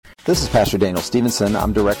This is Pastor Daniel Stevenson.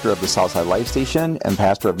 I'm director of the Southside Life Station and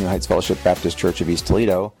pastor of New Heights Fellowship Baptist Church of East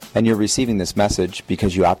Toledo, and you're receiving this message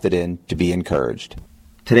because you opted in to be encouraged.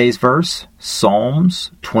 Today's verse,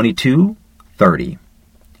 Psalms 22:30.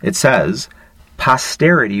 It says,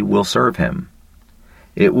 "Posterity will serve him.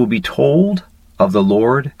 It will be told of the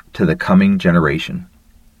Lord to the coming generation."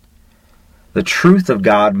 The truth of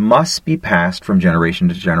God must be passed from generation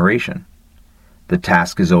to generation. The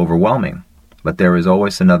task is overwhelming, but there is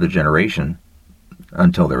always another generation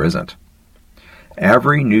until there isn't.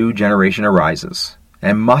 Every new generation arises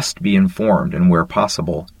and must be informed and, where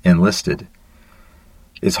possible, enlisted.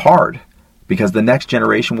 It's hard because the next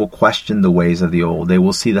generation will question the ways of the old. They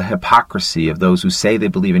will see the hypocrisy of those who say they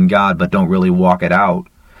believe in God but don't really walk it out.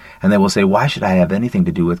 And they will say, why should I have anything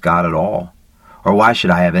to do with God at all? Or why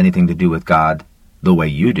should I have anything to do with God the way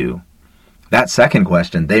you do? That second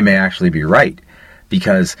question, they may actually be right,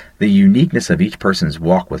 because the uniqueness of each person's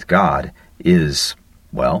walk with God is,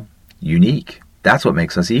 well, unique. That's what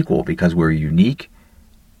makes us equal, because we're unique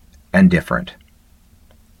and different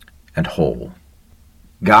and whole.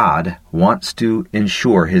 God wants to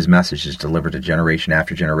ensure his message is delivered to generation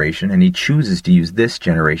after generation, and he chooses to use this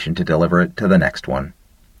generation to deliver it to the next one.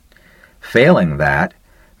 Failing that,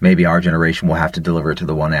 maybe our generation will have to deliver it to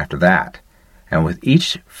the one after that. And with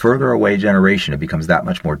each further away generation, it becomes that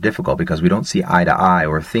much more difficult because we don't see eye to eye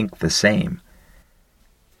or think the same.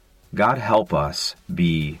 God help us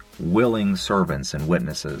be willing servants and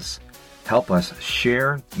witnesses. Help us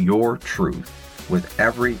share your truth with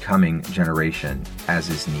every coming generation as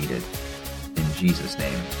is needed. In Jesus'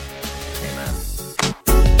 name, amen.